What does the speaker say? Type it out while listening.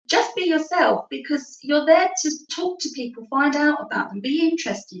just be yourself, because you're there to talk to people, find out about them, be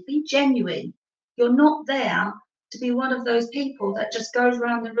interested, be genuine. You're not there to be one of those people that just goes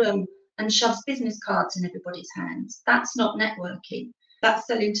around the room and shoves business cards in everybody's hands. That's not networking. That's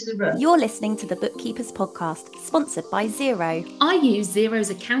selling to the room. You're listening to the Bookkeepers Podcast, sponsored by Xero. I use Xero's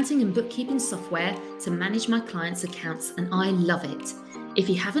accounting and bookkeeping software to manage my clients' accounts, and I love it. If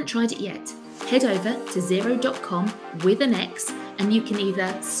you haven't tried it yet, head over to Xero.com with an X, and you can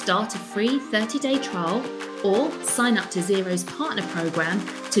either start a free 30-day trial or sign up to Xero's partner program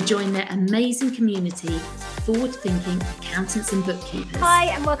to join their amazing community of forward-thinking accountants and bookkeepers. Hi,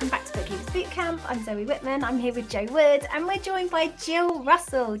 and welcome back to Bookkeepers Bootcamp. I'm Zoe Whitman. I'm here with Jo Wood, and we're joined by Jill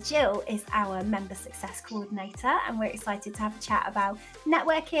Russell. Jill is our Member Success Coordinator, and we're excited to have a chat about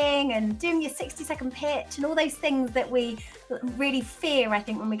networking and doing your 60-second pitch and all those things that we really fear, I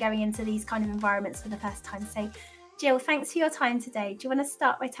think, when we're going into these kind of environments for the first time. So, Jill, thanks for your time today. Do you want to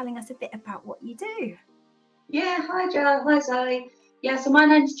start by telling us a bit about what you do? Yeah, hi Jo, hi Zoe. Yeah, so my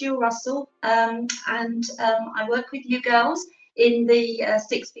name's Jill Russell, and I work with you girls in the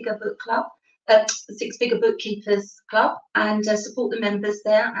Six-Figure Book Club, Six-Figure Bookkeepers Club, and support the members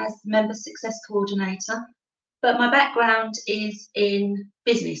there as Member Success Coordinator. But my background is in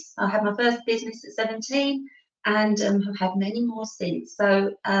business. I had my first business at 17 and have had many more since.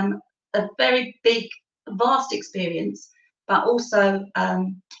 So a very big, vast experience, but also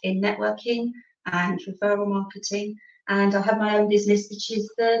in networking and referral marketing. And I have my own business, which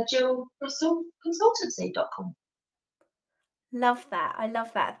is the Jill Russell Consultancy.com. Love that. I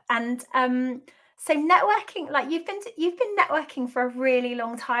love that. And so networking, like you've been networking for a really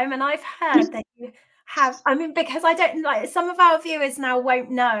long time, and I've heard that you have, because I don't, like, some of our viewers now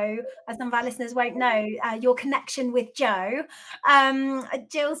won't know, or some of our listeners won't know your connection with Jo.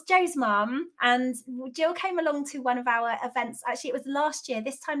 Jo's mum, and Jill came along to one of our events. Actually, it was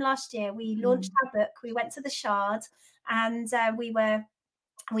this time last year, we launched our book. We went to the Shard, and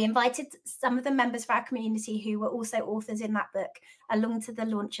we invited some of the members of our community who were also authors in that book along to the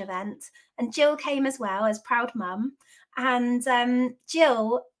launch event. And Jill came as well as proud mum. And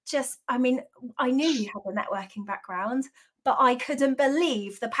Jill I knew you had a networking background, but I couldn't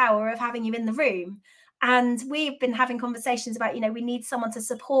believe the power of having you in the room. And we've been having conversations about, we need someone to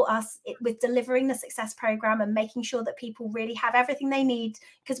support us with delivering the success program and making sure that people really have everything they need,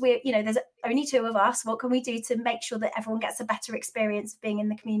 because there's only two of us. What can we do to make sure that everyone gets a better experience of being in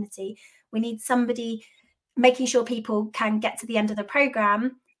the community? We need somebody making sure people can get to the end of the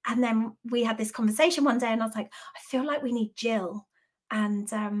program. And then we had this conversation one day, and I was like, I feel like we need Jill. And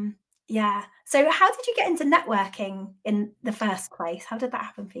so how did you get into networking in the first place? How did that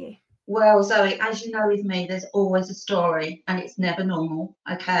happen for you? Well, Zoe, as you know with me, there's always a story and it's never normal,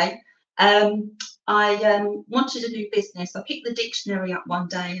 okay? I wanted a new business. I picked the dictionary up one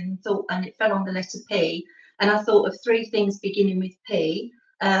day and it fell on the letter P, and I thought of three things beginning with P.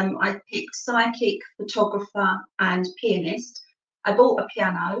 I picked psychic, photographer and pianist. I bought a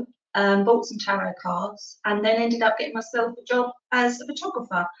piano, bought some tarot cards, and then ended up getting myself a job as a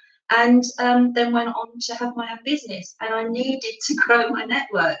photographer. And then went on to have my own business, and I needed to grow my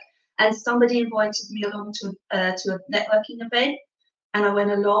network. And somebody invited me along to a networking event, and I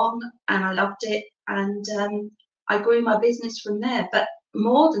went along and I loved it, and I grew my business from there. But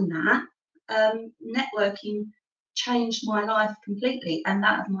more than that, networking changed my life completely, and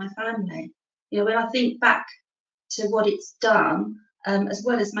that of my family. When I think back to what it's done, as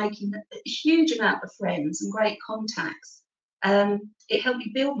well as making a huge amount of friends and great contacts, it helped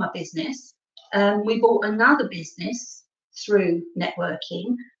me build my business. We bought another business through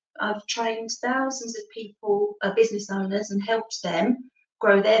networking. I've trained thousands of people, business owners, and helped them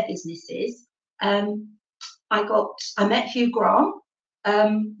grow their businesses. I met Hugh Grant,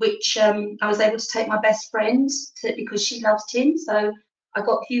 which I was able to take my best friend because she loved him. So I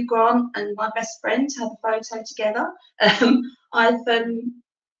got Hugh Grant and my best friend to have a photo together.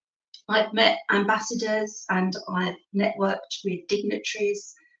 I've met ambassadors, and I've networked with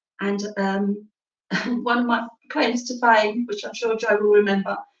dignitaries, and one of my claims to fame, which I'm sure Jo will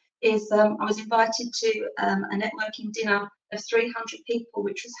remember, is I was invited to a networking dinner of 300 people,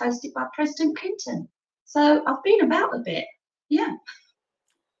 which was hosted by President Clinton. So I've been about a bit. Yeah.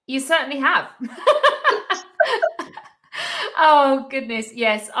 You certainly have. Oh, goodness.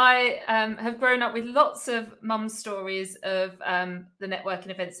 Yes, I have grown up with lots of mum's stories of the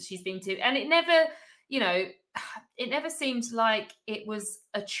networking events that she's been to. And it never seemed like it was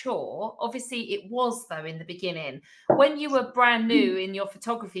a chore. Obviously, it was, though, in the beginning. When you were brand new in your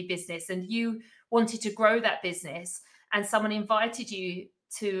photography business and you wanted to grow that business and someone invited you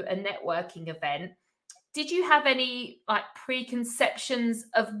to a networking event, did you have any like preconceptions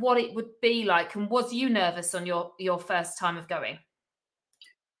of what it would be like, and was you nervous on your first time of going?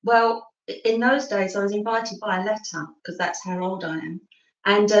 Well, in those days, I was invited by a letter because that's how old I am.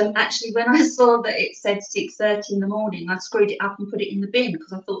 And actually, when I saw that it said 6:30 in the morning, I screwed it up and put it in the bin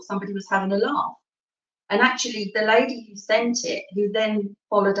because I thought somebody was having a laugh. And actually, the lady who sent it, who then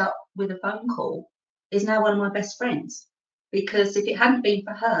followed up with a phone call, is now one of my best friends. Because if it hadn't been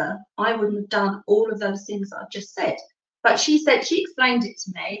for her, I wouldn't have done all of those things that I've just said. But she explained it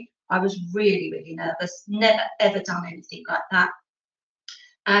to me. I was really, really nervous, never ever done anything like that.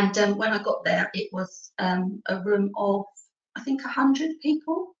 And when I got there, it was a room of, I think, 100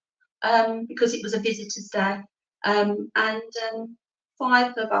 people, because it was a visitor's day. And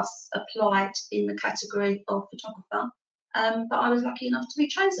 5 of us applied in the category of photographer, but I was lucky enough to be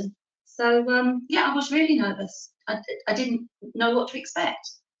chosen. So yeah, I was really nervous. I didn't know what to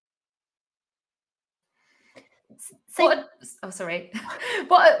expect. So, sorry.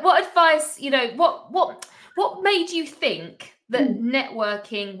 What advice, what made you think that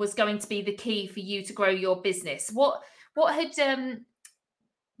networking was going to be the key for you to grow your business? What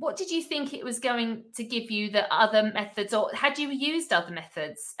did you think it was going to give you that other methods, or had you used other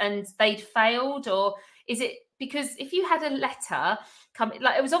methods and they'd failed? Or is it because if you had a letter come,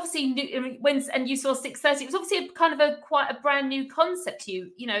 like it was obviously new, and you saw 6:30, it was obviously quite a brand new concept to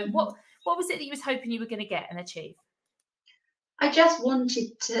you. What was it that you was hoping you were going to get and achieve? I just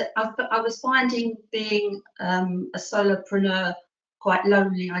wanted to, I was finding being a solopreneur quite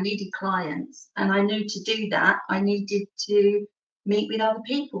lonely. I needed clients, and I knew to do that, I needed to meet with other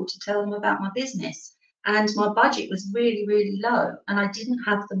people to tell them about my business. And my budget was really, really low, and I didn't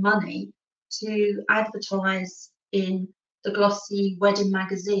have the money to advertise in the glossy wedding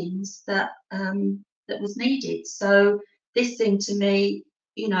magazines that was needed. So this seemed to me,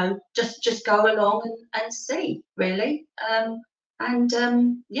 just go along and see, really.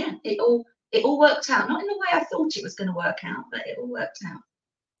 Yeah, it all worked out. Not in the way I thought it was going to work out, but it all worked out.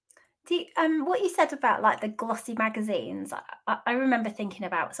 What you said about like the glossy magazines, I remember thinking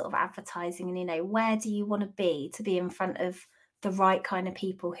about sort of advertising and, where do you want to be in front of the right kind of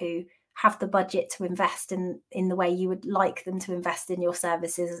people who have the budget to invest in the way you would like them to invest in your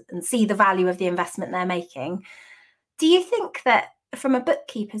services and see the value of the investment they're making. Do you think that from a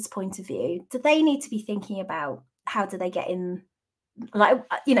bookkeeper's point of view, do they need to be thinking about how do they get in? Like,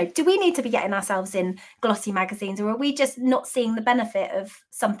 do we need to be getting ourselves in glossy magazines, or are we just not seeing the benefit of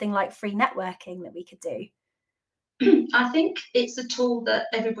something like free networking that we could do? I think it's a tool that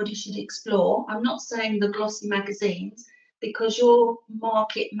everybody should explore. I'm not saying the glossy magazines, because your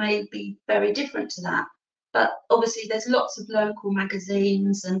market may be very different to that. But obviously there's lots of local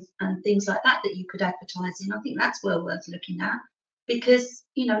magazines and things like that you could advertise in. I think that's well worth looking at, because,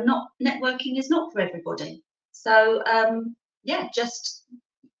 not networking is not for everybody. So I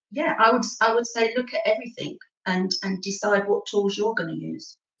would say look at everything and decide what tools you're going to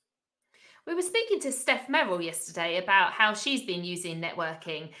use. We were speaking to Steph Merrill yesterday about how she's been using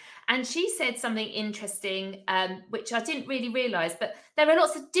networking, and she said something interesting, which I didn't really realise, but there are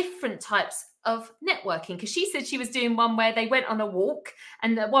lots of different types of networking, because she said she was doing one where they went on a walk,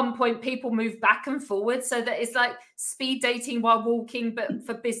 and at one point people moved back and forward, so that it's like speed dating while walking, but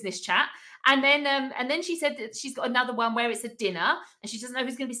for business chat. And then she said that she's got another one where it's a dinner and she doesn't know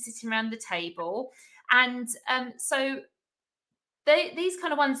who's going to be sitting around the table. And so these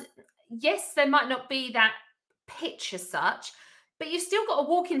kind of ones, yes, there might not be that pitch as such, but you've still got to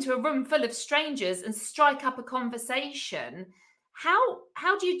walk into a room full of strangers and strike up a conversation.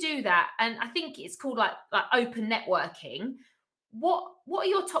 How do you do that? And I think it's called like open networking. What are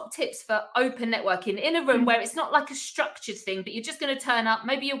your top tips for open networking in a room where it's not like a structured thing, but you're just going to turn up,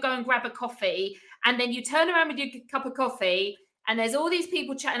 maybe you'll go and grab a coffee, and then you turn around with your cup of coffee and there's all these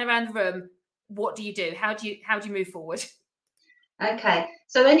people chatting around the room. What do you do? How do you move forward? Okay,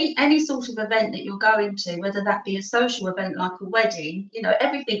 so any sort of event that you're going to, whether that be a social event like a wedding,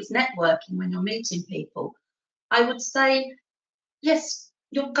 everything's networking when you're meeting people. I would say, yes,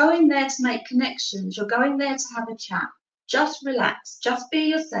 you're going there to make connections. You're going there to have a chat. Just relax, just be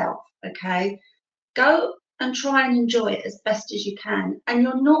yourself, okay? Go and try and enjoy it as best as you can. And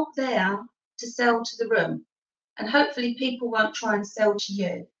you're not there to sell to the room. And hopefully people won't try and sell to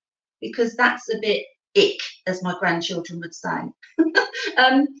you, because that's a bit ick, as my grandchildren would say.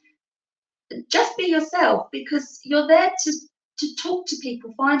 Just be yourself, because you're there to talk to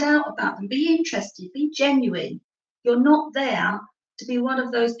people, find out about them, be interested, be genuine. You're not there to be one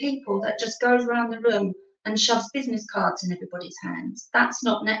of those people that just goes around the room and shoves business cards in everybody's hands. That's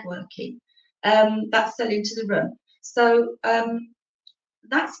not networking. That's selling to the room. So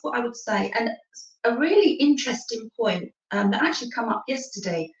that's what I would say. And a really interesting point that actually come up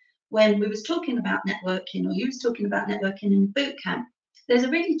yesterday when we was talking about networking, or you was talking about networking in boot camp. There's a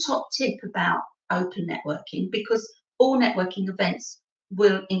really top tip about open networking, because all networking events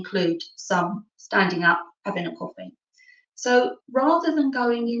will include some standing up, having a coffee. So rather than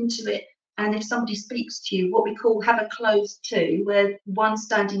going into it, and if somebody speaks to you, what we call have a closed two, where one's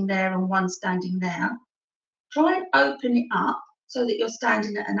standing there and one's standing there, try and open it up so that you're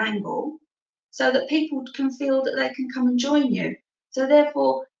standing at an angle, so that people can feel that they can come and join you. So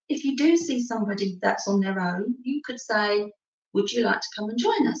therefore, if you do see somebody that's on their own, you could say, would you like to come and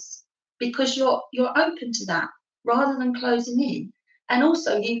join us? Because you're open to that rather than closing in. And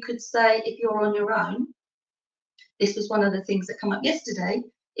also you could say, if you're on your own, this was one of the things that come up yesterday,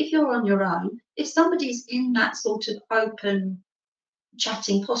 if you're on your own, if somebody's in that sort of open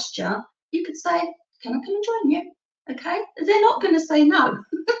chatting posture, you could say, can I come and join you? Okay, they're not going to say no.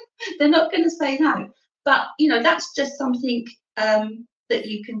 They're not going to say no. But that's just something that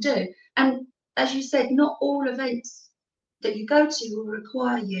you can do. And as you said, not all events that you go to will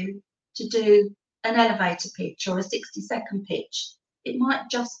require you to do an elevator pitch or a 60-second pitch. It might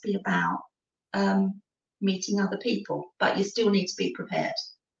just be about meeting other people, but you still need to be prepared.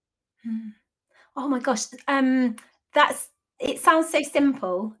 Oh my gosh, it sounds so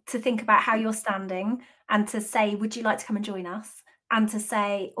simple to think about how you're standing and to say, would you like to come and join us? And to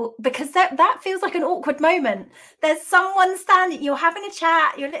say, because that feels like an awkward moment. There's someone standing, you're having a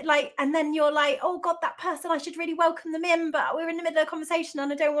chat, you're like, and then you're like, oh God, that person, I should really welcome them in, but we're in the middle of a conversation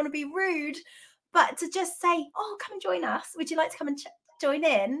and I don't want to be rude. But to just say, oh, come and join us. Would you like to come and join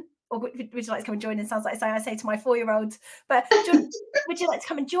in? Or would you like to come and join in? Sounds like something I say to my 4-year-old. But would you like to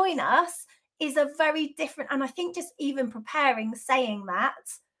come and join us? Is a very different, and I think just even preparing, saying that,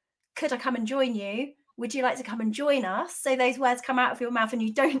 could I come and join you? Would you like to come and join us? So those words come out of your mouth and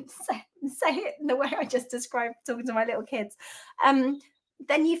you don't say it in the way I just described talking to my little kids.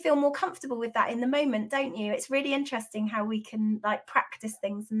 Then you feel more comfortable with that in the moment, don't you? It's really interesting how we can like practice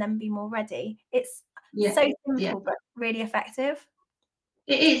things and then be more ready. It's so simple, but really effective.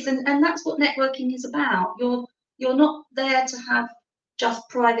 It is, and that's what networking is about. You're not there to have just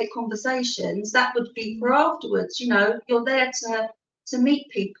private conversations. That would be for afterwards. You're there to meet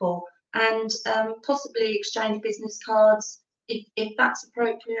people and possibly exchange business cards if that's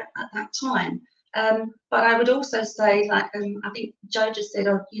appropriate at that time. But I would also say, like I think Joe just said,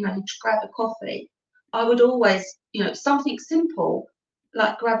 to grab a coffee. I would always, something simple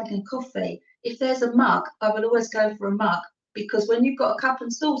like grabbing a coffee. If there's a mug, I would always go for a mug, because when you've got a cup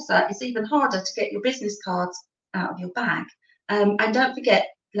and saucer, it's even harder to get your business cards out of your bag. And don't forget,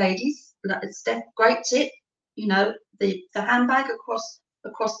 ladies, Steph, great tip. The handbag across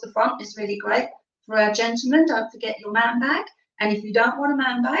the front is really great. For our gentlemen, don't forget your man bag. And if you don't want a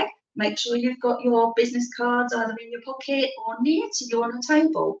man bag, make sure you've got your business cards either in your pocket or near to you on a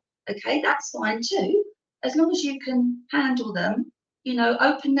table. Okay, that's fine too, as long as you can handle them.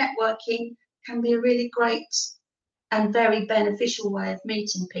 Open networking can be a really great and very beneficial way of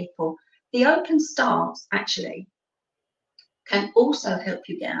meeting people. The open stance actually can also help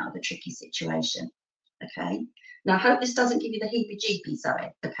you get out of a tricky situation. Okay. Now, I hope this doesn't give you the heebie-jeebies,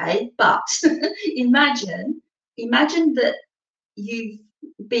 Zoe. Okay. But imagine that you've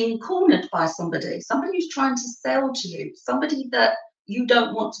been cornered by somebody who's trying to sell to you, somebody that you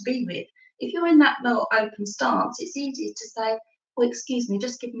don't want to be with. If you're in that more open stance, it's easy to say, oh, excuse me,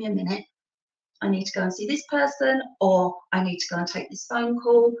 just give me a minute. I need to go and see this person, or I need to go and take this phone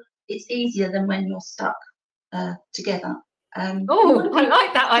call. It's easier than when you're stuck together. I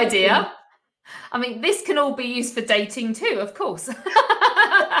like that idea. I mean, this can all be used for dating too, of course.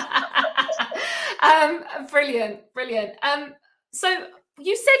 Brilliant. So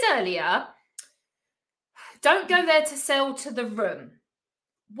you said earlier, don't go there to sell to the room.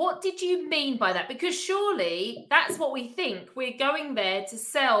 What did you mean by that? Because surely that's what we think. We're going there to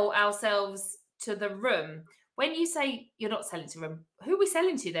sell ourselves to the room. When you say you're not selling to the room, who are we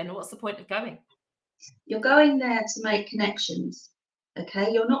selling to then? What's the point of going? You're going there to make connections.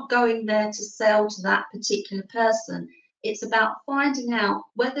 Okay, you're not going there to sell to that particular person. It's about finding out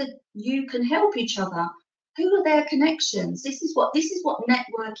whether you can help each other. Who are their connections? This is what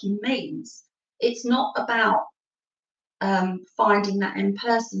networking means. It's not about finding that in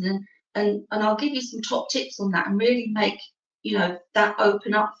person, and I'll give you some top tips on that and really make that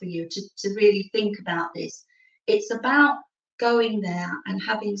open up for you to really think about this. It's about going there and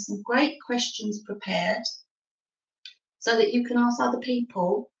having some great questions prepared so that you can ask other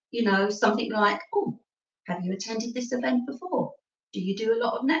people, something like, oh, have you attended this event before? Do you do a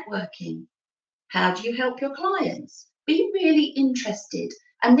lot of networking? How do you help your clients? Be really interested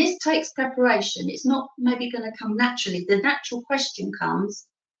And this takes preparation. It's not maybe going to come naturally. The natural question comes,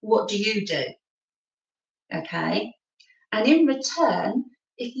 what do you do? Okay. And in return,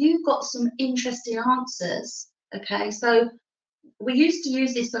 if you've got some interesting answers, okay, so we used to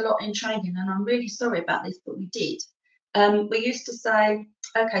use this a lot in training, and I'm really sorry about this, but we did. We used to say,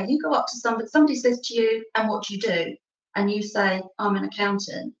 okay, you go up to somebody says to you, and what do you do? And you say, I'm an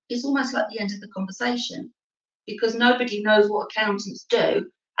accountant. It's almost like the end of the conversation, because nobody knows what accountants do.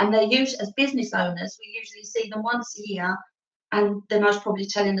 And they're usually, as business owners, we usually see them once a year, and they're most probably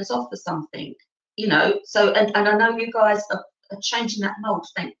telling us off for something, you know. So, and I know you guys are changing that mold,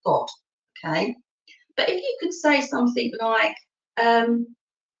 thank God. Okay. But if you could say something like,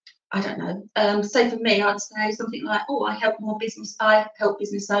 I don't know, say for me, I'd say something like, oh, I help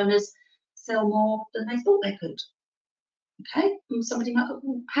business owners sell more than they thought they could. Okay. And somebody might go,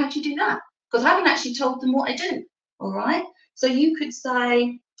 well, how do you do that? Because I haven't actually told them what I do. All right. So you could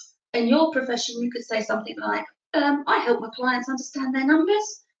say, in your profession, you could say something like, I help my clients understand their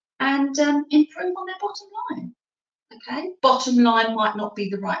numbers and improve on their bottom line. Okay, bottom line might not be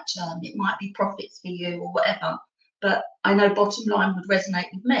the right term. It might be profits for you or whatever, but I know bottom line would resonate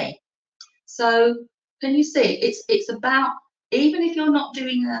with me. So can you see, it's about, even if you're not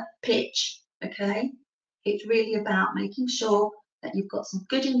doing a pitch, okay, it's really about making sure that you've got some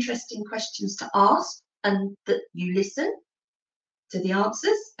good, interesting questions to ask, and that you listen to the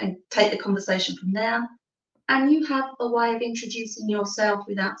answers and take the conversation from there. And you have a way of introducing yourself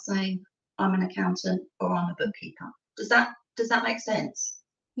without saying, I'm an accountant or I'm a bookkeeper. Does that make sense?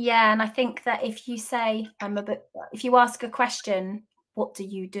 Yeah, and I think that if you say if you ask a question, what do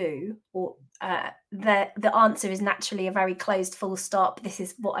you do, or the answer is naturally a very closed full stop. This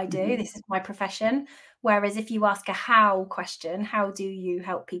is what I do. This is my profession. Whereas if you ask a how question, how do you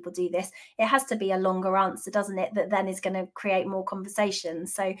help people do this? It has to be a longer answer, doesn't it? That then is going to create more conversation.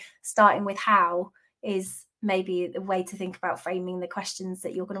 So starting with how is maybe the way to think about framing the questions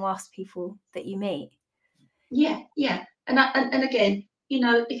that you're going to ask people that you meet. Yeah. And again, you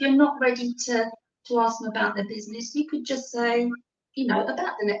know, if you're not ready to ask them about their business, you could just say, you know,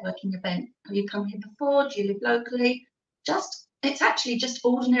 about the networking event. Have you come here before? Do you live locally? It's actually just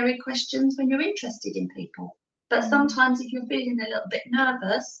ordinary questions when you're interested in people. But sometimes if you're feeling a little bit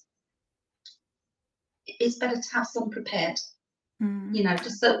nervous, it's better to have some prepared, you know,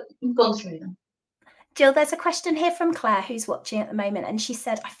 just so you've gone through them. Jill, there's a question here from Claire, who's watching at the moment, and she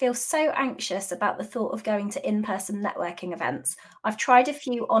said, I feel so anxious about the thought of going to in-person networking events. I've tried a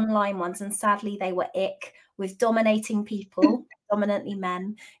few online ones, and sadly they were ick, with dominating people, dominantly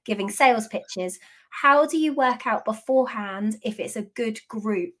men, giving sales pitches. How do you work out beforehand if it's a good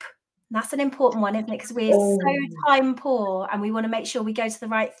group? And that's an important one, isn't it? Because we're so time poor and we want to make sure we go to the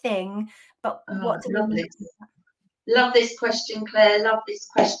right thing. But what do we need? Love this question, Claire. Love this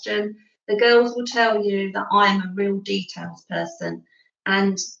question. The girls will tell you that I'm a real details person,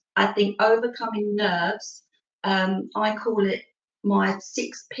 and I think overcoming nerves, I call it my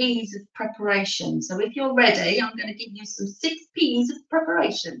 6 P's of preparation. So if you're ready, I'm going to give you some 6 P's of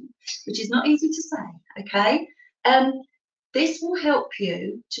preparation, which is not easy to say, okay? This will help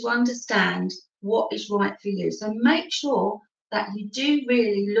you to understand what is right for you. So make sure that you do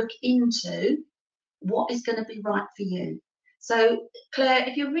really look into what is going to be right for you. So, Claire,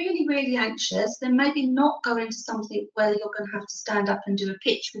 if you're really, really anxious, then maybe not go into something where you're going to have to stand up and do a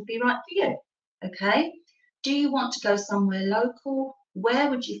pitch would be right for you. Okay? Do you want to go somewhere local? Where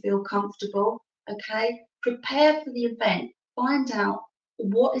would you feel comfortable? Okay? Prepare for the event. Find out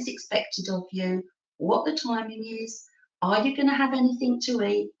what is expected of you, what the timing is. Are you going to have anything to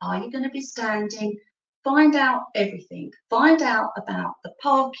eat? Are you going to be standing? Find out everything. Find out about the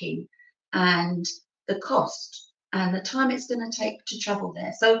parking and the cost and the time it's going to take to travel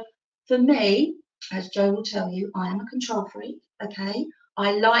there. So for me, as Jo will tell you, I am a control freak, okay?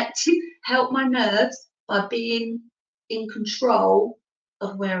 I like to help my nerves by being in control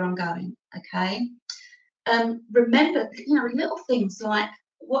of where I'm going, okay? Remember, you know, little things like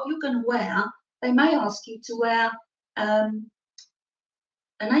what you're going to wear. They may ask you to wear a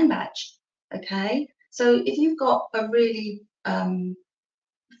name badge, okay? So if you've got a really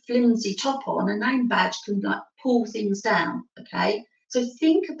flimsy top on, a name badge can like pull things down, okay? So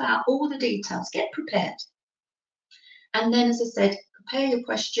think about all the details, get prepared. And then, as I said, prepare your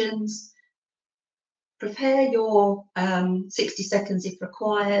questions, prepare your 60 seconds if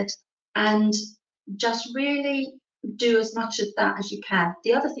required, and just really do as much of that as you can.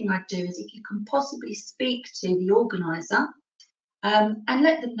 The other thing I'd do is if you can possibly speak to the organizer and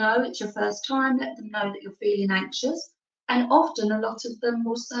let them know it's your first time, let them know that you're feeling anxious. And often a lot of them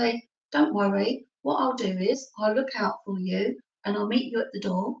will say, don't worry, what I'll do is I'll look out for you. and I'll meet you at the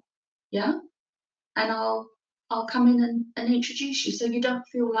door, yeah, and I'll come in and introduce you, so you don't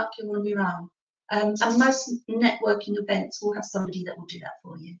feel like you're on your own. And most networking events will have somebody that will do that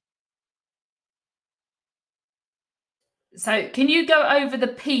for you. So can you go over the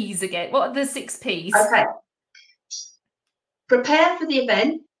P's again? What are the 6 P's? Okay. Prepare for the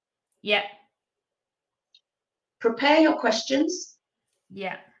event. Yeah. Prepare your questions.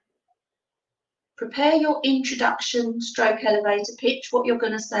 Yeah. Prepare your introduction / elevator pitch, what you're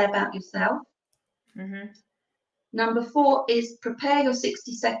going to say about yourself. Mm-hmm. Number 4 is prepare your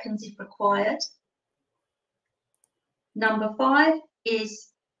 60 seconds if required. Number 5 is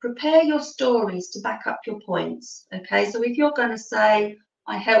prepare your stories to back up your points. Okay, so if you're going to say,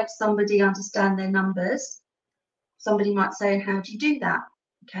 I helped somebody understand their numbers, somebody might say, how do you do that?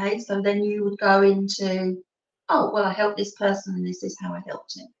 Okay, so then you would go into, oh, well, I helped this person and this is how I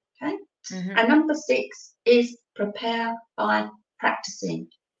helped him. Okay, Mm-hmm. and number 6 is prepare by practicing.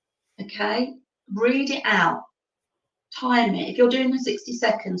 Okay, read it out, time it. If you're doing the 60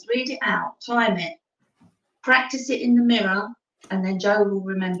 seconds, read it out, time it, practice it in the mirror. And then Jo will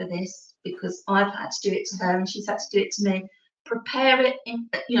remember this because I've had to do it to her and she's had to do it to me. Prepare it,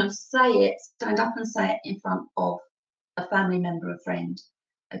 say it, stand up and say it in front of a family member, a friend.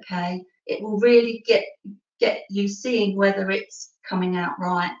 Okay, it will really get you seeing whether it's coming out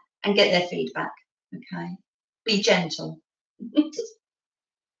right and get their feedback. Okay, be gentle.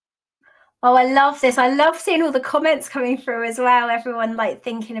 Oh, I love this. I love seeing all the comments coming through as well. Everyone like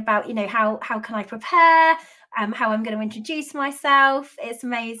thinking about, how can I prepare? How I'm going to introduce myself. It's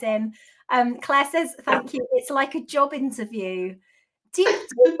amazing. Claire says, thank you. It's like a job interview. Do you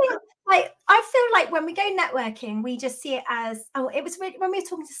think, like, I feel like when we go networking, we just see it as, it was really, when we were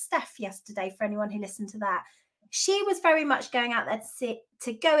talking to Steph yesterday, for anyone who listened to that, she was very much going out there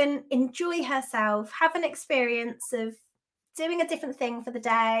to go and enjoy herself, have an experience of doing a different thing for the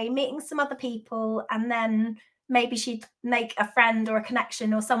day, meeting some other people, and then maybe she'd make a friend or a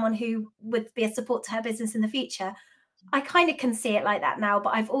connection or someone who would be a support to her business in the future. I kind of can see it like that now,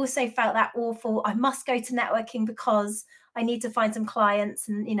 but I've also felt that awful, I must go to networking because I need to find some clients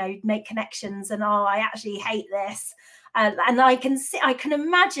and, make connections, and I actually hate this. And I can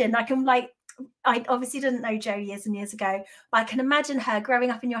imagine, I obviously didn't know Jo years and years ago, but I can imagine her growing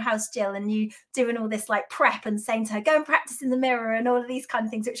up in your house, Jill, and you doing all this like prep and saying to her, go and practice in the mirror and all of these kind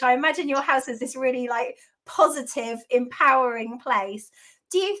of things, which I imagine your house is this really like positive, empowering place.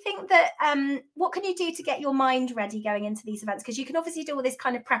 Do you think that, what can you do to get your mind ready going into these events? Because you can obviously do all this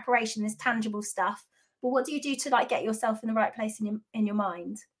kind of preparation, this tangible stuff, but what do you do to like get yourself in the right place in your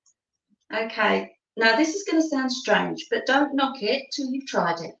mind? Okay, now this is going to sound strange, but don't knock it till you've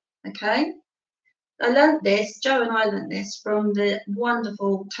tried it. Okay, I learned this, Jo and I learned this from the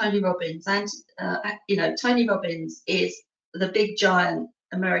wonderful Tony Robbins. And, Tony Robbins is the big giant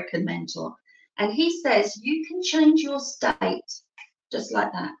American mentor. And he says you can change your state just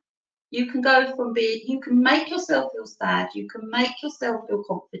like that. You can go from you can make yourself feel sad, you can make yourself feel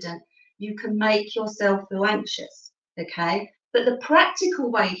confident, you can make yourself feel anxious. Okay, but the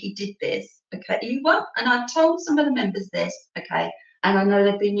practical way he did this, okay, and I've told some of the members this, okay, and I know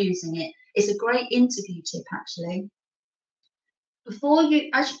they've been using it. It's a great interview tip, actually. Before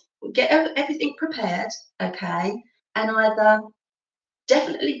you get everything prepared, okay, and either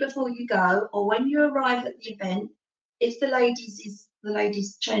definitely before you go or when you arrive at the event, if the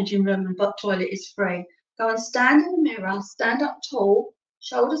ladies' changing room and toilet is free, go and stand in the mirror, stand up tall,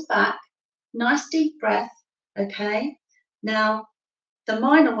 shoulders back, nice deep breath, okay. Now, the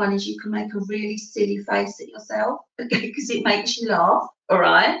minor one is you can make a really silly face at yourself, okay, because it makes you laugh, all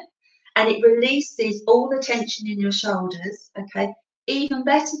right? And it releases all the tension in your shoulders, okay? Even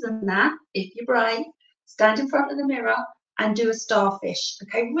better than that, if you're brave, stand in front of the mirror and do a starfish,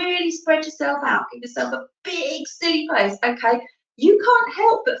 okay? Really spread yourself out, give yourself a big silly face, okay? You can't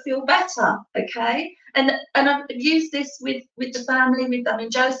help but feel better, okay? And I've used this with the family.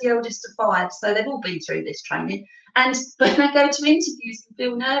 Jo's the eldest of 5, so they've all been through this training. And when I go to interviews and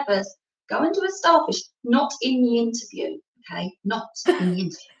feel nervous, go and do a starfish, not in the interview, okay? Not in the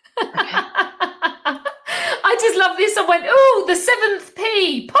interview. Okay. I just love this. I went, oh, the 7th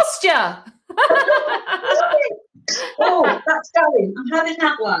P, posture. Oh, that's going. I'm having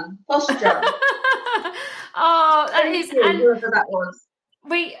that one, posture. Oh, that is, and whoever that was.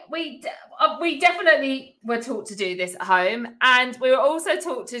 We definitely were taught to do this at home, and we were also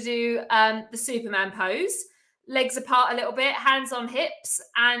taught to do the Superman pose, legs apart a little bit, hands on hips,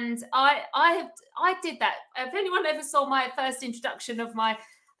 and I did that. If anyone ever saw my first introduction of my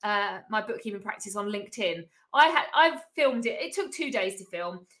bookkeeping practice on LinkedIn, I've filmed it. It took 2 days to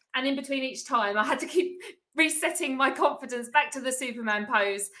film, and in between each time, I had to keep resetting my confidence back to the Superman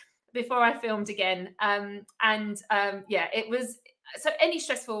pose before I filmed again. Yeah, it was, so any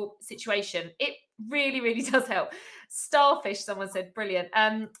stressful situation, it really, really does help. Starfish, someone said, brilliant.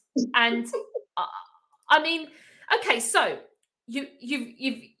 And I mean, okay, so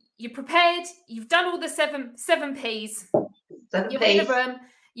you've prepared, you've done all the seven P's. You're in the room,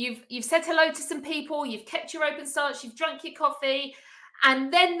 you've said hello to some people, you've kept your open stance, you've drunk your coffee,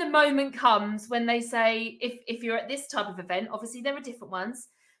 and then the moment comes when they say, if you're at this type of event, obviously there are different ones,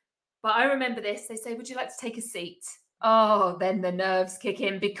 but I remember this, they say, would you like to take a seat? Oh, then the nerves kick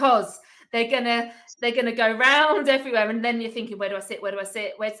in, because they're gonna go round everywhere, and then you're thinking, where do I sit? Where's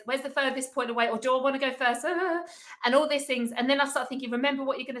the furthest point away? Or do I want to go first? And all these things. And then I start thinking, remember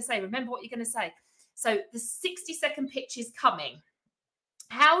what you're going to say. So the 60-second pitch is coming.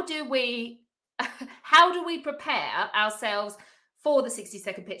 How do we prepare ourselves for the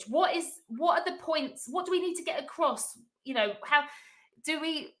 60-second pitch? What are the points? What do we need to get across? You know, how do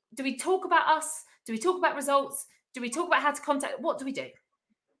we talk about us? Do we talk about results? Do we talk about how to contact? What do we do?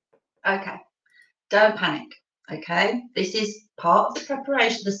 Okay, don't panic. Okay, this is part of the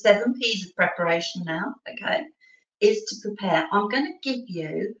preparation, the 7 P's of preparation now. Okay, is to prepare. I'm going to give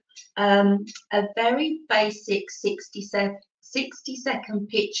you a very basic 60-second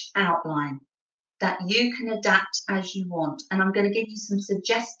pitch outline that you can adapt as you want. And I'm going to give you some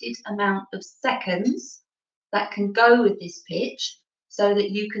suggested amount of seconds that can go with this pitch so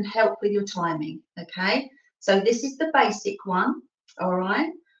that you can help with your timing. Okay, so this is the basic one. All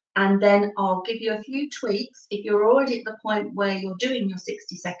right. And then I'll give you a few tweaks. If you're already at the point where you're doing your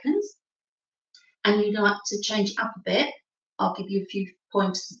 60 seconds and you'd like to change it up a bit, I'll give you a few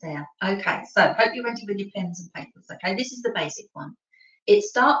pointers there. Okay, so hope you're ready with your pens and papers. Okay, this is the basic one. It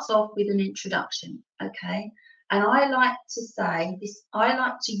starts off with an introduction. Okay, and I like to say this, I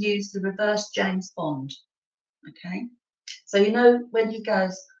like to use the reverse James Bond. Okay, so you know when he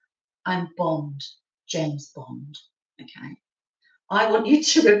goes, I'm Bond, James Bond. Okay, I want you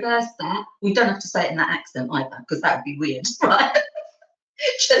to reverse that. We don't have to say it in that accent either, because that would be weird, right?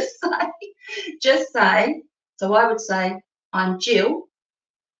 just say. So I would say, I'm Jill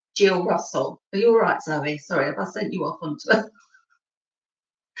Russell. Are you all right, Zoe? Sorry, have I sent you off onto it?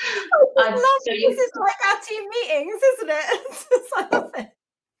 This is like our team meetings, isn't it? I love it.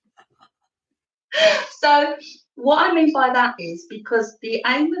 So what I mean by that is, because the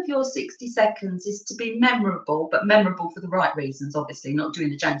aim of your 60 seconds is to be memorable, but memorable for the right reasons, obviously, not doing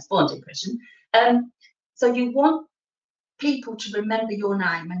the James Bond impression. So you want people to remember your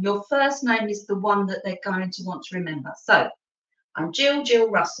name, and your first name is the one that they're going to want to remember. So I'm Jill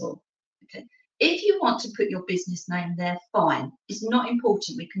Russell. Okay. If you want to put your business name there, fine. It's not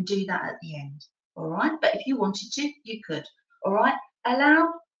important. We can do that at the end. All right. But if you wanted to, you could. All right.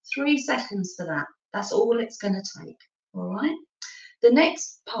 Allow 3 seconds for that. That's all it's going to take. All right. The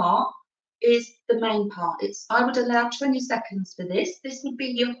next part is the main part. I would allow 20 seconds for this. This would be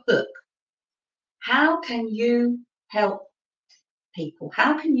your hook. How can you help people?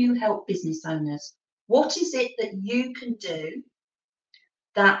 How can you help business owners? What is it that you can do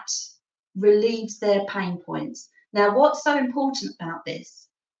that relieves their pain points? Now, what's so important about this?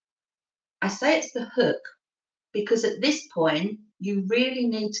 I say it's the hook, because at this point, you really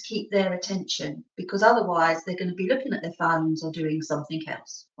need to keep their attention, because otherwise they're going to be looking at their phones or doing something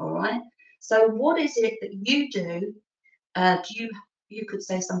else. All right. So what is it that you do? You could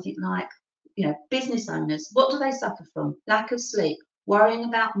say something like, you know, business owners, what do they suffer from? Lack of sleep, worrying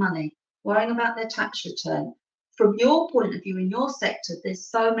about money, worrying about their tax return. From your point of view, in your sector, there's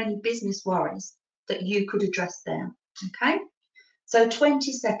so many business worries that you could address there. Okay. So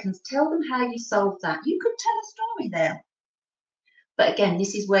 20 seconds, tell them how you solve that. You could tell a story there. But again,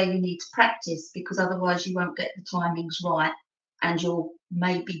 this is where you need to practice, because otherwise you won't get the timings right, and you'll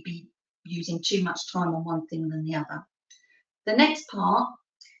maybe be using too much time on one thing than the other. The next part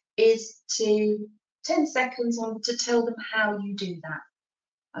is 10 seconds on to tell them how you do that.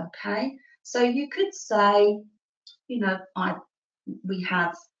 Okay, so you could say, you know, we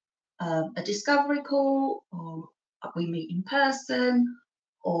have a discovery call, or we meet in person,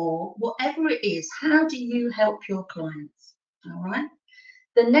 or whatever it is. How do you help your clients? All right.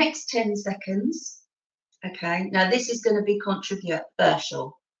 The next 10 seconds. Okay. Now this is going to be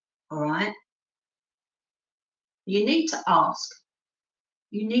controversial. All right. You need to ask.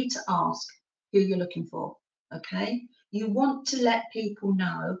 You need to ask who you're looking for. Okay. You want to let people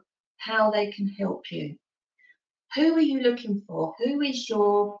know how they can help you. Who are you looking for? Who is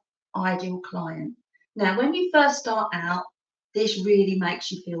your ideal client? Now, when you first start out, this really makes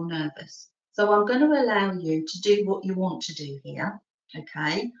you feel nervous. So I'm going to allow you to do what you want to do here.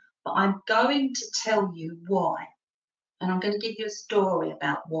 Okay. but I'm going to tell you why. And I'm going to give you a story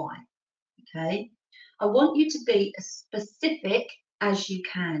about why. Okay? I want you to be as specific as you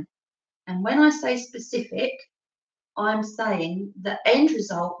can. And when I say specific, I'm saying the end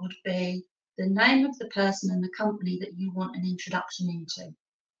result would be the name of the person and the company that you want an introduction into.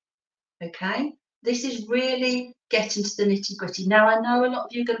 Okay? This is really getting to the nitty-gritty. Now, I know a lot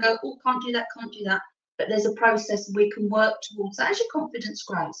of you are going to go, oh, can't do that, can't do that. But there's a process we can work towards as your confidence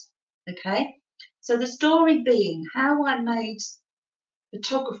grows. Okay? So the story being how I made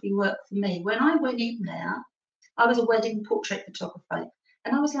photography work for me. When I went in there, I was a wedding portrait photographer.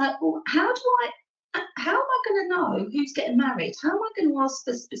 And I was like, well, how am I going to know who's getting married? How am I going to ask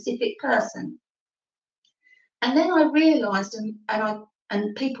the specific person? And then I realised, and other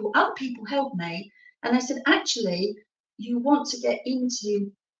people helped me, and they said, actually, you want to get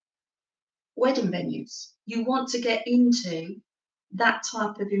into wedding venues. You want to get into that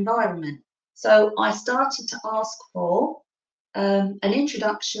type of environment. So I started to ask for an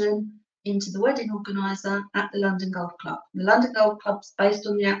introduction into the wedding organiser at the London Golf Club. The London Golf Club's based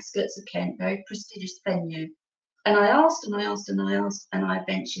on the outskirts of Kent, very prestigious venue. And I asked and I asked and I asked, and I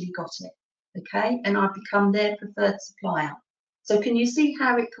eventually got it. Okay, and I've become their preferred supplier. So can you see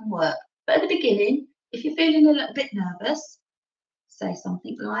how it can work? But at the beginning, if you're feeling a little bit nervous, say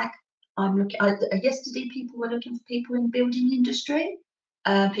something like, yesterday people were looking for people in the building industry.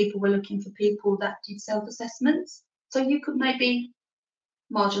 People were looking for people that did self-assessments. So you could maybe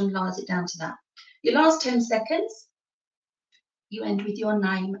marginalise it down to that. Your last 10 seconds, you end with your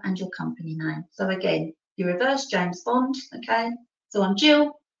name and your company name. So again, you reverse James Bond, okay? So I'm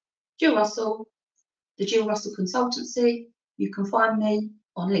Jill Russell, the Jill Russell Consultancy. You can find me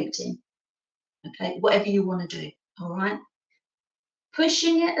on LinkedIn, okay? Whatever you want to do, all right?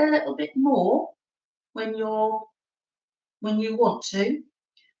 Pushing it a little bit more when you want to,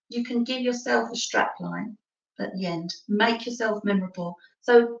 you can give yourself a strap line at the end. Make yourself memorable.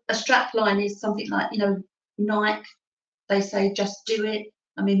 So a strap line is something like, Nike, they say just do it.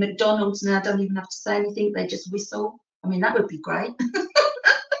 I mean, McDonald's now don't even have to say anything, they just whistle. I mean, that would be great.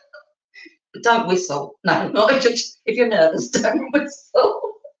 But don't whistle. No, not if you're nervous, don't whistle.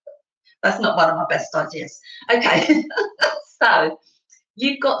 That's not one of my best ideas. Okay, so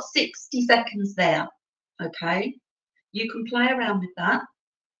you've got 60 seconds there, okay? You can play around with that.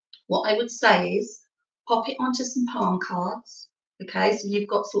 What I would say is pop it onto some palm cards, okay? So you've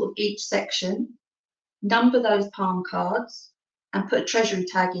got sort of each section. Number those palm cards and put a treasury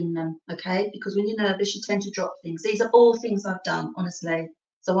tag in them, okay? Because when you're nervous, you tend to drop things. These are all things I've done, honestly.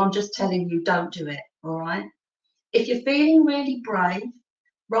 So I'm just telling you, don't do it, all right? If you're feeling really brave,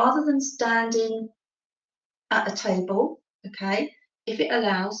 rather than standing at a table, okay, if it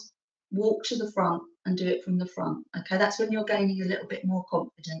allows, walk to the front and do it from the front, okay? That's when you're gaining a little bit more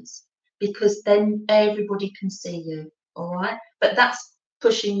confidence, because then everybody can see you, all right? But that's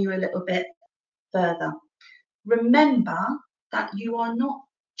pushing you a little bit further. Remember that you are not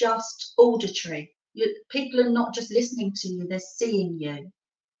just auditory. People are not just listening to you, they're seeing you,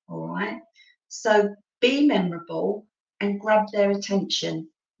 all right? So be memorable and grab their attention.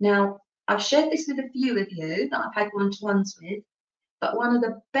 Now, I've shared this with a few of you that I've had one-to-ones with, but one of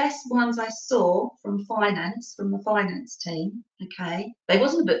the best ones I saw from the finance team, okay, they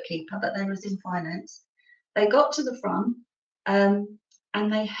wasn't a bookkeeper, but they was in finance. They got to the front and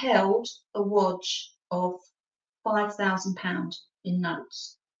they held a wad of £5,000 in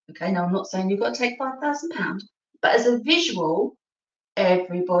notes. Okay, now I'm not saying you've got to take £5,000, but as a visual,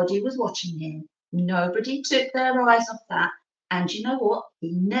 everybody was watching him. Nobody took their eyes off that. And you know what?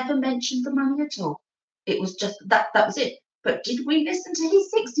 He never mentioned the money at all. It was just that was it. But did we listen to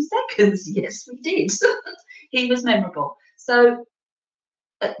his 60 seconds? Yes, we did. He was memorable. So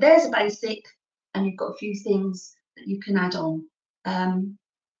there's a basic, and you've got a few things that you can add on. And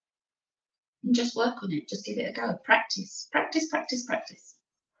just work on it. Just give it a go. Practice.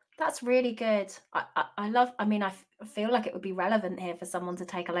 That's really good. I love, I mean, I feel like it would be relevant here for someone to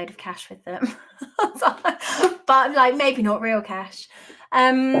take a load of cash with them. But like, maybe not real cash.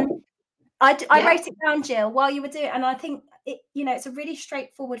 I wrote it down, Jill, while you were doing it, and I think it's a really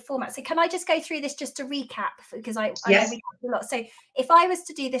straightforward format. So can I just go through this just to recap, because I know we talked a lot. So if I was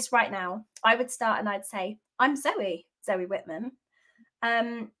to do this right now, I would start and I'd say, I'm Zoe Whitman.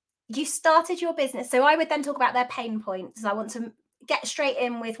 You started your business. So I would then talk about their pain points. I want to get straight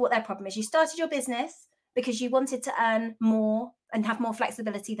in with what their problem is. You started your business because you wanted to earn more and have more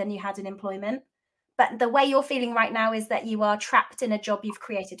flexibility than you had in employment. But the way you're feeling right now is that you are trapped in a job you've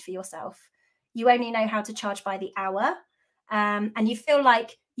created for yourself. You only know how to charge by the hour. And you feel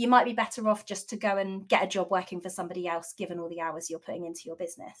like you might be better off just to go and get a job working for somebody else, given all the hours you're putting into your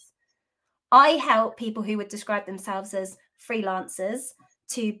business. I help people who would describe themselves as freelancers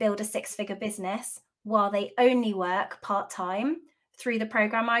to build a 6-figure business while they only work part-time through the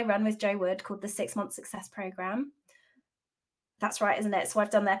program I run with Joe Wood called the 6-Month Success Program. That's right, isn't it? So I've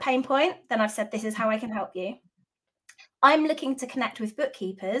done their pain point. Then I've said, this is how I can help you. I'm looking to connect with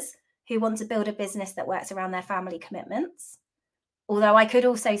bookkeepers who want to build a business that works around their family commitments. Although I could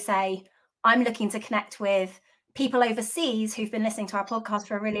also say, I'm looking to connect with people overseas who've been listening to our podcast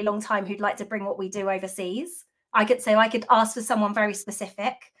for a really long time, who'd like to bring what we do overseas. I could ask for someone very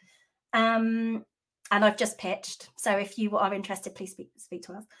specific. And I've just pitched. So if you are interested, please speak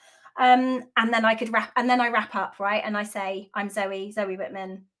to us. And then I wrap up, right? And I say, I'm Zoe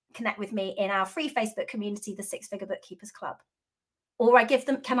Whitman. Connect with me in our free Facebook community, the 6-Figure Bookkeepers Club. Or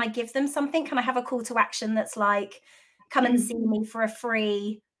can I give them something? Can I have a call to action that's like, come and see me for a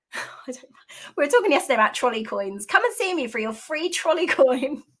free, I don't know. We were talking yesterday about trolley coins. Come and see me for your free trolley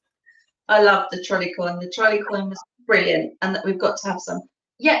coin. I love the trolley coin. The trolley coin was brilliant, and that we've got to have some.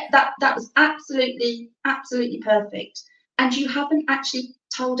 Yeah, that was absolutely perfect. And you haven't actually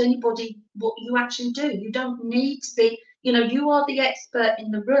told anybody what you actually do. You don't need to be, you are the expert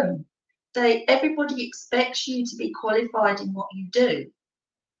in the room. Everybody expects you to be qualified in what you do.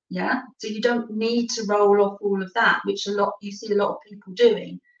 Yeah, so you don't need to roll off all of that, which you see a lot of people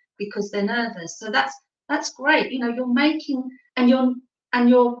doing because they're nervous. So that's great. You're making, and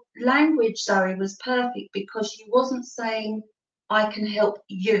your language, Zoe, was perfect, because you wasn't saying I can help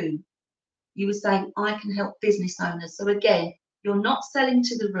you. You were saying I can help business owners. So again, you're not selling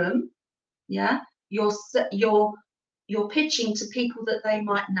to the room. Yeah, you're pitching to people that they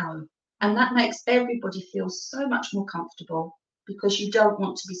might know, and that makes everybody feel so much more comfortable, because you don't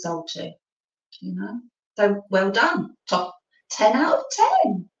want to be sold to, So well done. Top 10 out of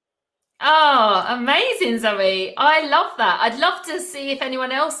 10. Oh, amazing, Zoe. I love that. I'd love to see if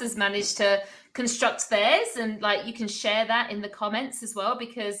anyone else has managed to construct theirs, and you can share that in the comments as well,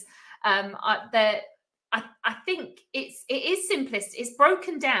 because I think it is simplest. It's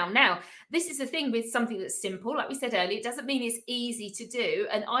broken down. Now, this is the thing with something that's simple, like we said earlier, it doesn't mean it's easy to do.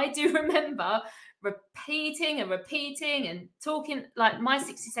 And I do remember repeating and talking like my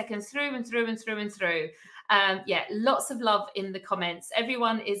 60 seconds through and through. Lots of love in the comments.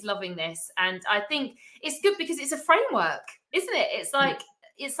 Everyone is loving this, and I think it's good because it's a framework, isn't it? It's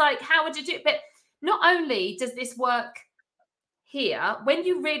like how would you do it? But not only does this work here, when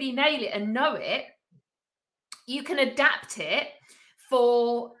you really nail it and know it, you can adapt it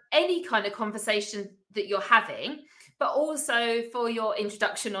for any kind of conversation that you're having, but also for your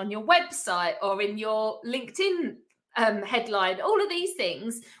introduction on your website or in your LinkedIn headline. All of these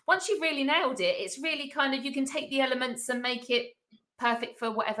things, once you've really nailed it, it's really kind of, you can take the elements and make it perfect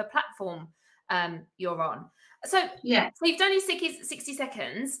for whatever platform you're on. So you've done your 60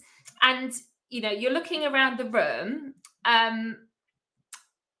 seconds, and you're looking around the room.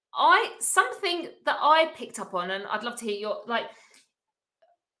 Something that I picked up on, and I'd love to hear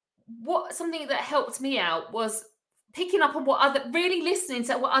something that helped me out was picking up on really listening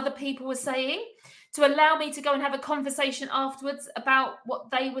to what other people were saying, to allow me to go and have a conversation afterwards about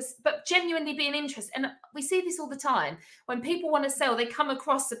what but genuinely being interested. And we see this all the time when people want to sell, they come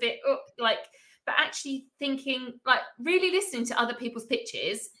across a bit but actually thinking, really listening to other people's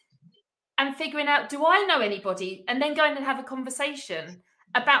pitches and figuring out, do I know anybody? And then going and have a conversation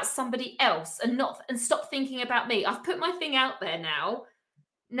about somebody else and stop thinking about me. I've put my thing out there now.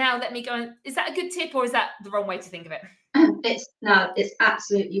 Now let me go. Is that a good tip, or is that the wrong way to think of it? It's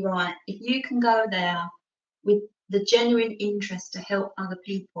absolutely right. If you can go there with the genuine interest to help other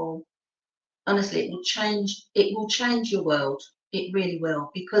people, honestly, it will change your world. It really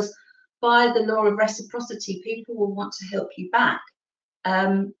will, because by the law of reciprocity, people will want to help you back.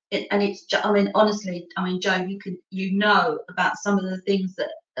 Honestly, Joe, you know about some of the things that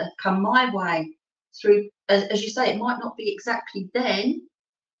have come my way through, as you say, it might not be exactly then,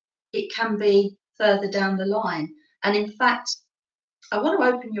 it can be further down the line. And in fact, I want to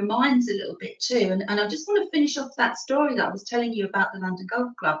open your minds a little bit too, and I just want to finish off that story that I was telling you about the London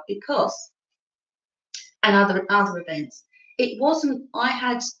Golf Club, and other events. It wasn't,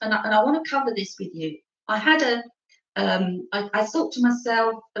 and I want to cover this with you. I had I thought to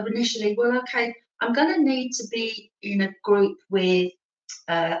myself initially, well, okay, I'm going to need to be in a group with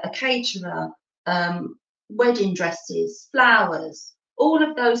a caterer, wedding dresses, flowers, all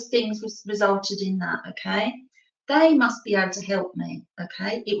of those things resulted in that, okay? They must be able to help me,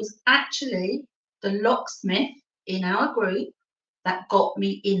 okay? It was actually the locksmith in our group that got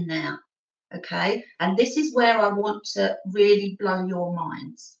me in there, okay? And this is where I want to really blow your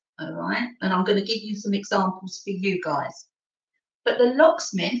minds. All right, and I'm going to give you some examples for you guys. But the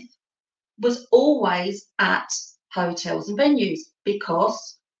locksmith was always at hotels and venues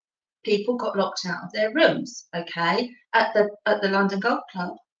because people got locked out of their rooms. Okay, at the London Golf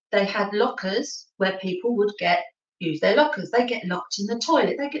Club, they had lockers where people would use their lockers. They get locked in the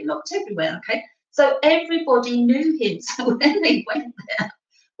toilet. They get locked everywhere. Okay, so everybody knew him. So when they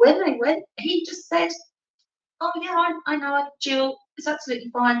went, he just said, "Oh yeah, I know Jill. It's absolutely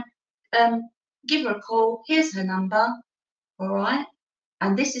fine. Give her a call. Here's her number. All right."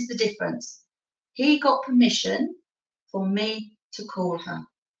 And this is the difference. He got permission for me to call her.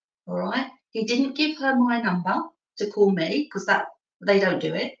 All right. He didn't give her my number to call me because they don't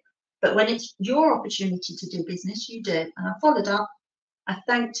do it. But when it's your opportunity to do business, you do. And I followed up. I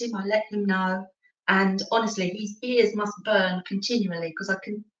thanked him. I let him know. And honestly, his ears must burn continually because I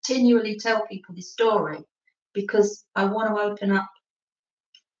continually tell people this story because I want to open up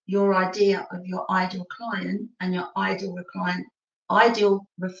your idea of your ideal client and your ideal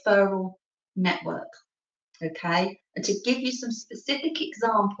referral network. Okay, and to give you some specific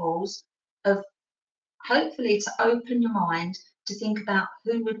examples of hopefully to open your mind to think about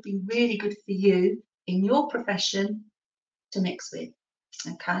who would be really good for you in your profession to mix with.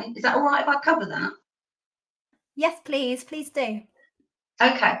 Okay, is that all right if I cover that? Yes, please do.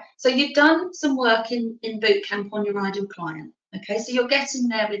 Okay, so you've done some work in boot camp on your ideal client. Okay, so you're getting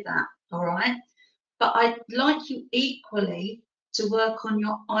there with that. All right, but I'd like you equally to work on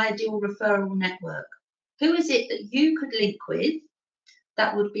your ideal referral network. Who is it that you could link with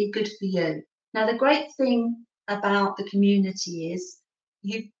that would be good for you? Now, the great thing about the community is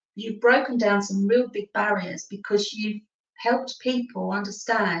you've broken down some real big barriers because you've helped people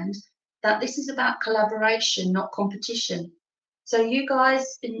understand that this is about collaboration, not competition. So you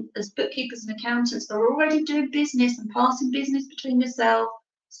guys, as bookkeepers and accountants, are already doing business and passing business between yourself,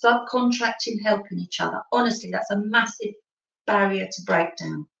 subcontracting, helping each other. Honestly, that's a massive barrier to break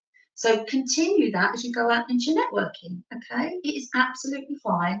down. So continue that as you go out into your networking. Okay, it is absolutely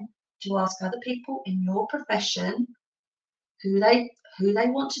fine to ask other people in your profession who they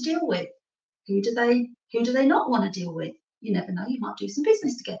want to deal with. Who do they not want to deal with? You never know, you might do some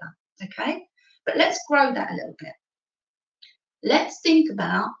business together. Okay, but let's grow that a little bit. Let's think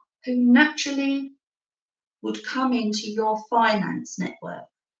about who naturally would come into your finance network.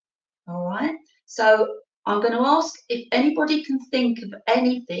 All right, so I'm going to ask if anybody can think of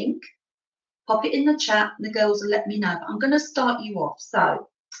anything. Pop it in the chat and the girls will let me know. But I'm going to start you off. So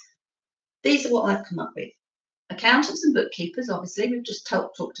these are what I've come up with. Accountants and bookkeepers, obviously, we've just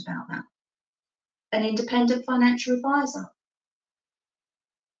talked about that. An independent financial advisor.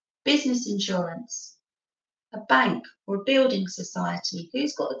 Business insurance. A bank or a building society.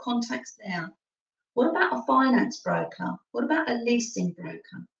 Who's got the contacts there? What about a finance broker? What about a leasing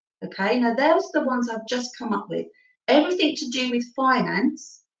broker? Okay, now those are the ones I've just come up with. Everything to do with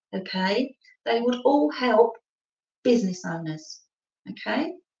finance, okay, they would all help business owners,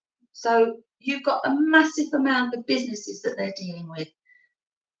 okay? So you've got a massive amount of businesses that they're dealing with.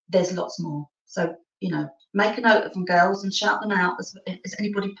 There's lots more. So, make a note of them, girls, and shout them out as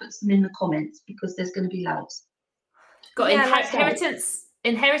anybody puts them in the comments because there's going to be loads. Got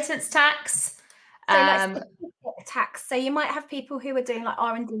inheritance tax. So like tax. So you might have people who are doing like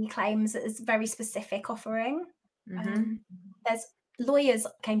R&D claims as very specific offering. Mm-hmm. There's lawyers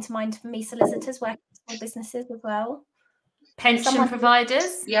came to mind for me, solicitors working for small businesses as well. Pension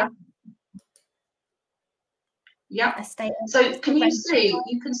providers. Yeah. Estate. So can you see?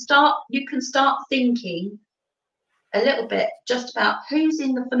 You can start thinking a little bit just about who's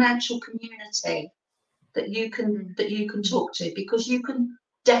in the financial community that you can talk to, because you can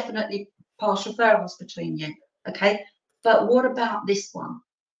definitely pass referrals between you. Okay, but what about this one?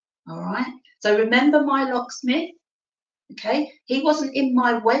 All right. So remember my locksmith. Okay, he wasn't in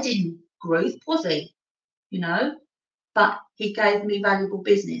my wedding group, was he? But he gave me valuable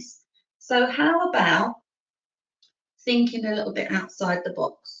business. So how about thinking a little bit outside the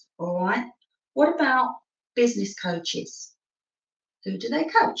box? All right. What about business coaches? Who do they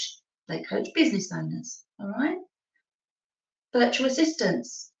coach? They coach business owners. All right. Virtual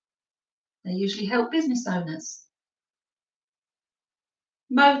assistants. They usually help business owners.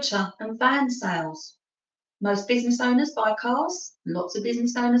 Motor and van sales. Most business owners buy cars. Lots of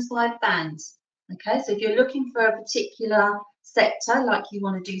business owners buy vans. Okay, so if you're looking for a particular sector, like you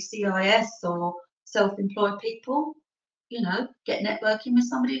want to do CIS or self-employed people, get networking with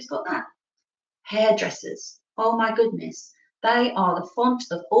somebody who's got that. Hairdressers. Oh my goodness. They are the font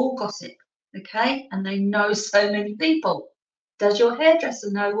of all gossip. Okay, and they know so many people. Does your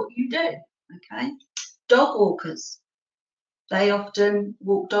hairdresser know what you do? Okay. Dog walkers. They often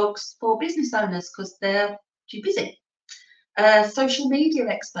walk dogs for business owners because they're too busy. Social media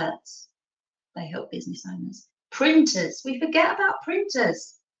experts. They help business owners. Printers, we forget about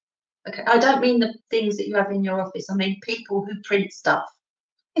printers. Okay, I don't mean the things that you have in your office. I mean people who print stuff.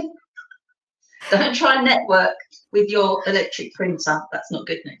 Don't try and network with your electric printer. That's not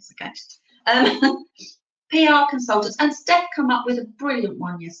good news, okay? PR consultants, and Steph come up with a brilliant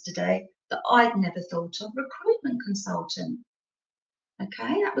one yesterday that I'd never thought of. Recruitment consultant.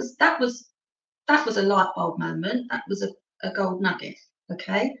 Okay, that was a light bulb moment. That was a gold nugget.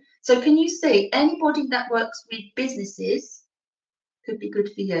 Okay, so can you see anybody that works with businesses could be good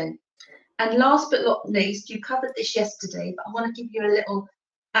for you? And last but not least, you covered this yesterday, but I want to give you a little.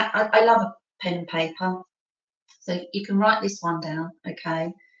 I love a pen and paper, so you can write this one down.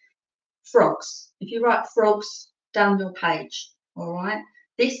 Okay, frogs. If you write frogs down your page, all right,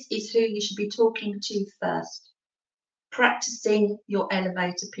 this is who you should be talking to first. Practicing your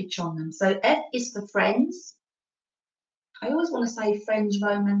elevator pitch on them. So F is for friends. I always want to say friends,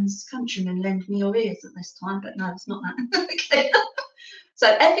 Romans, countrymen, lend me your ears at this time, but no, it's not that. Okay.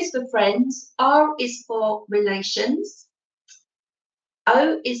 So F is for friends, R is for relations,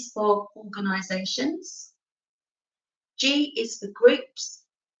 O is for organisations, G is for groups,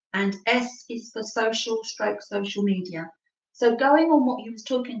 and S is for social media. So going on what you was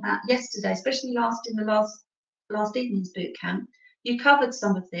talking about yesterday, especially in the last evening's boot camp, you covered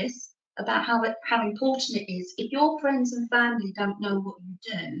some of this about how important it is. If your friends and family don't know what you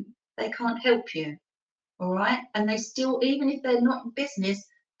do, they can't help you. All right, and they still, even if they're not in business,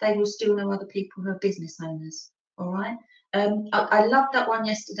 they will still know other people who are business owners. All right, I loved that one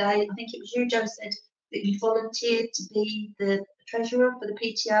yesterday. I think it was you, Joe, said that you volunteered to be the treasurer for the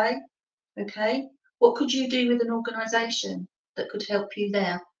PTA. Okay, what could you do with an organisation that could help you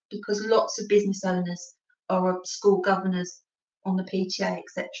there? Because lots of business owners are school governors on the PTA,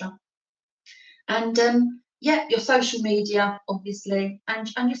 etc. And yeah, your social media, obviously,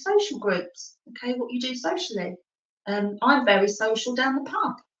 and your social groups. Okay, what you do socially. I'm very social down the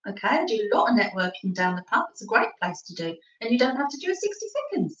pub. Okay, I do a lot of networking down the pub. It's a great place to do, and you don't have to do a 60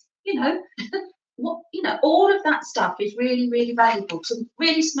 seconds. You know, all of that stuff is really, really valuable to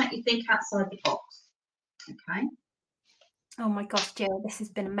really make you think outside the box. Okay. Oh my gosh, Jill, this has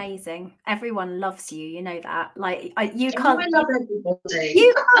been amazing. Everyone loves you, you know that. Like you I can't love everybody.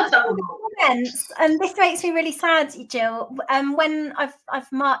 you can't comments, and this makes me really sad, Jill. When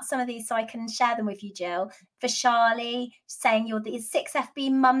I've marked some of these so I can share them with you, Jill. For Charlie saying you're the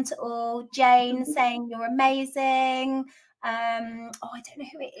 6FB mum to all, Jane saying you're amazing. I don't know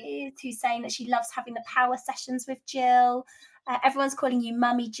who it is who's saying that she loves having the power sessions with Jill. Everyone's calling you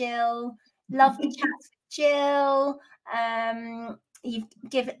Mummy Jill. Love the chats with Jill.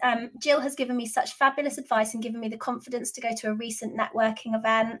 Jill has given me such fabulous advice and given me the confidence to go to a recent networking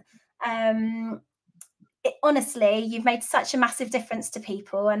event. Honestly, you've made such a massive difference to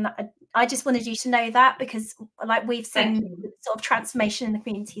people, and I just wanted you to know that, because like we've seen sort of transformation in the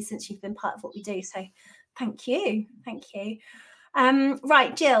community since you've been part of what we do. So thank you.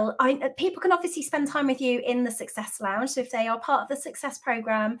 Right, Jill, people can obviously spend time with you in the Success Lounge. So if they are part of the Success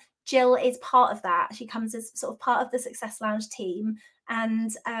Programme, Jill is part of that. She comes as sort of part of the Success Lounge team,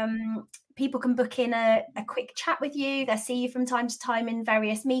 and people can book in a quick chat with you. They'll see you from time to time in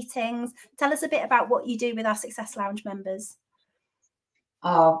various meetings. Tell us a bit about what you do with our Success Lounge members.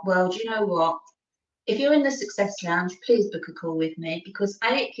 Oh, well, do you know what? If you're in the Success Lounge, please book a call with me, because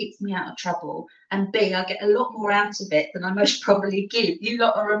A, it keeps me out of trouble, and B, I get a lot more out of it than I most probably give. You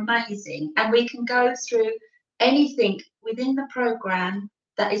lot are amazing, and we can go through anything within the programme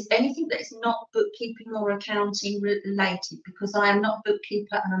that is anything that is not bookkeeping or accounting related, because I am not a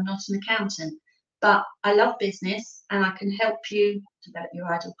bookkeeper and I'm not an accountant, but I love business and I can help you develop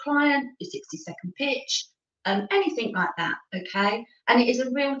your ideal client, your 60-second pitch, anything like that. Okay, and it is a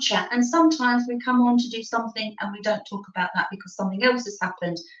real chat, and sometimes we come on to do something and we don't talk about that because something else has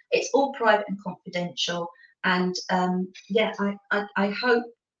happened. It's all private and confidential, and yeah, I hope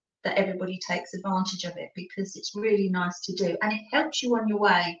that everybody takes advantage of it, because it's really nice to do, and it helps you on your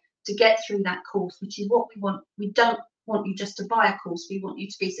way to get through that course, which is what we want. We don't want you just to buy a course, we want you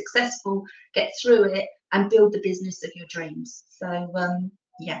to be successful, get through it, and build the business of your dreams. So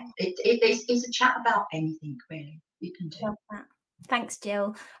yeah, it's a chat about anything really you can do. Love that. Thanks,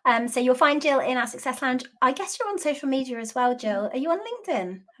 Jill. So you'll find Jill in our Success Lounge. I guess you're on social media as well, Jill. Are you on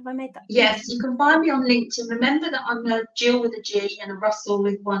LinkedIn? Have I made that? Yes, you can find me on LinkedIn. Remember that I'm a Jill with a G and a Russell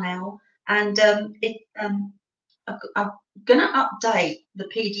with one L. And I'm going to update the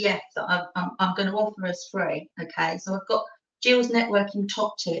PDF that I'm going to offer as free. Okay, so I've got Jill's Networking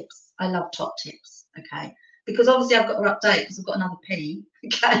Top Tips. I love top tips. Okay, because obviously I've got to update because I've got another P.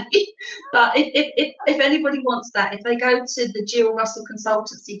 Okay, but if anybody wants that, if they go to the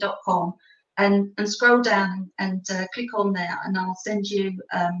JillRussellConsultancy.com, and scroll down and click on there, and I'll send you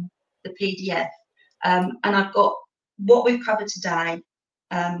the PDF. And I've got what we've covered today,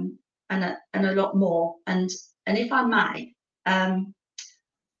 and a lot more. And if I may,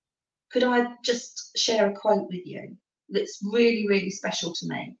 could I just share a quote with you that's really, really special to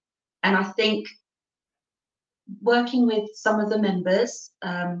me? And I think working with some of the members,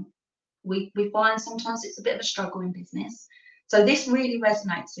 we find sometimes it's a bit of a struggle in business. So this really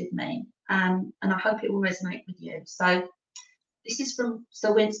resonates with me, and I hope it will resonate with you. So this is from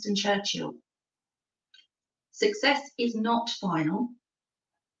Sir Winston Churchill. Success is not final.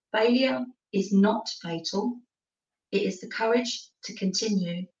 Failure is not fatal. It is the courage to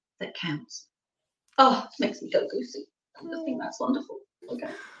continue that counts. Oh, it makes me go goosey. I think that's wonderful. Okay.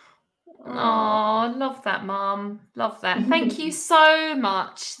 Oh, love that, Mum. Love that. Thank you so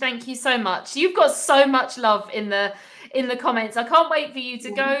much. Thank you so much. You've got so much love in the comments. I can't wait for you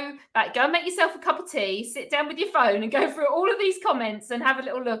to go back, go and make yourself a cup of tea, sit down with your phone and go through all of these comments and have a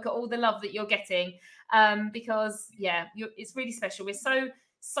little look at all the love that you're getting. Because it's really special. We're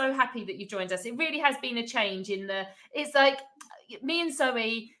so happy that you've joined us. It really has been a change it's like me and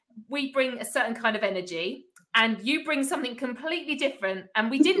Zoe, we bring a certain kind of energy, and you bring something completely different, and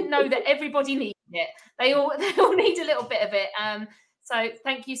we didn't know that everybody needed it. They all need a little bit of it. So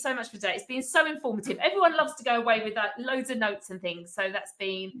thank you so much for today. It's been so informative. Everyone loves to go away with loads of notes and things, so that's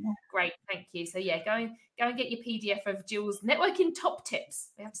been great. Thank you. So go and get your PDF of Jill's networking top tips.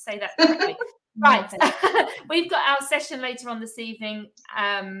 We have to say that correctly. Right. We've got our session later on this evening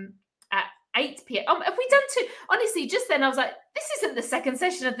at 8 p.m. Have we done two? Honestly, just then I was like, this isn't the second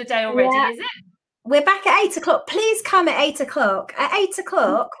session of the day already, is it? We're back at 8 o'clock. Please come at 8 o'clock. At 8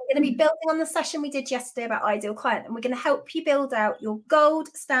 o'clock, we're going to be building on the session we did yesterday about Ideal Client, and we're going to help you build out your gold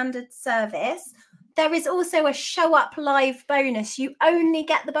standard service. There is also a show up live bonus. You only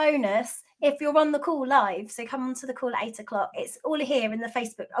get the bonus if you're on the call live. So come on to the call at 8 o'clock. It's all here in the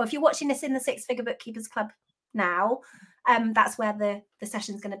Facebook. Oh, if you're watching this in the Six Figure Bookkeepers Club now, that's where the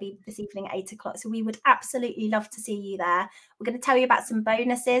session's going to be this evening at 8 o'clock. So we would absolutely love to see you there. We're going to tell you about some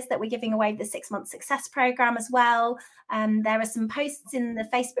bonuses that we're giving away with the 6-month success program as well. There are some posts in the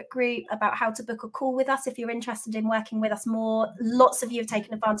Facebook group about how to book a call with us if you're interested in working with us more. Lots of you have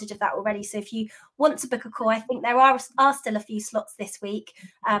taken advantage of that already. So if you want to book a call, I think there are still a few slots this week,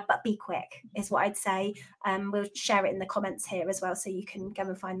 but be quick is what I'd say. We'll share it in the comments here as well, so you can go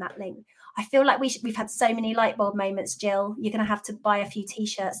and find that link. I feel like we've had so many light bulb moments, Jill. You're going to have to buy a few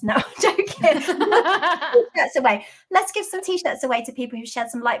t-shirts. No, I'm joking. T-shirts away. Let's give some t-shirts away to people who've shared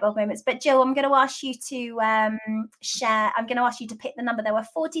some light bulb moments. But Jill, I'm going to ask you to share. I'm going to ask you to pick the number. There were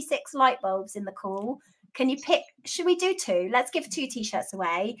 46 light bulbs in the call. Can you pick? Should we do 2? Let's give 2 t-shirts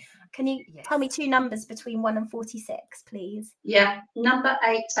away. Can you tell me 2 numbers between 1 and 46, please? Yeah, number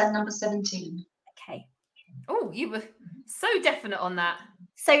 8 and number 17. Okay. Oh, you were so definite on that.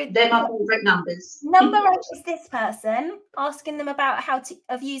 So they're my favourite numbers. Number 8 is this person asking them about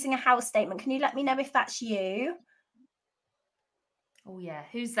of using a house statement. Can you let me know if that's you? Oh yeah,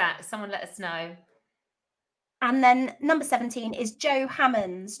 who's that? Someone let us know. And then number 17 is Joe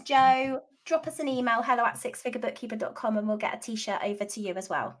Hammonds. Joe, drop us an email, hello@sixfigurebookkeeper.com, and we'll get a t-shirt over to you as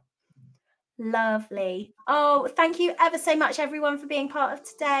well. Lovely. Oh, thank you ever so much, everyone, for being part of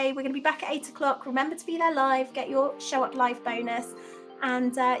today. We're going to be back at 8 o'clock. Remember to be there live. Get your show up live bonus.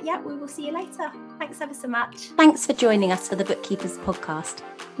 And we will see you later. Thanks ever so much. Thanks for joining us for the Bookkeepers podcast.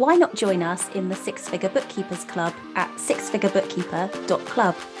 Why not join us in the Six Figure Bookkeepers Club at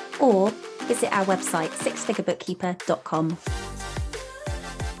sixfigurebookkeeper.club, or visit our website sixfigurebookkeeper.com.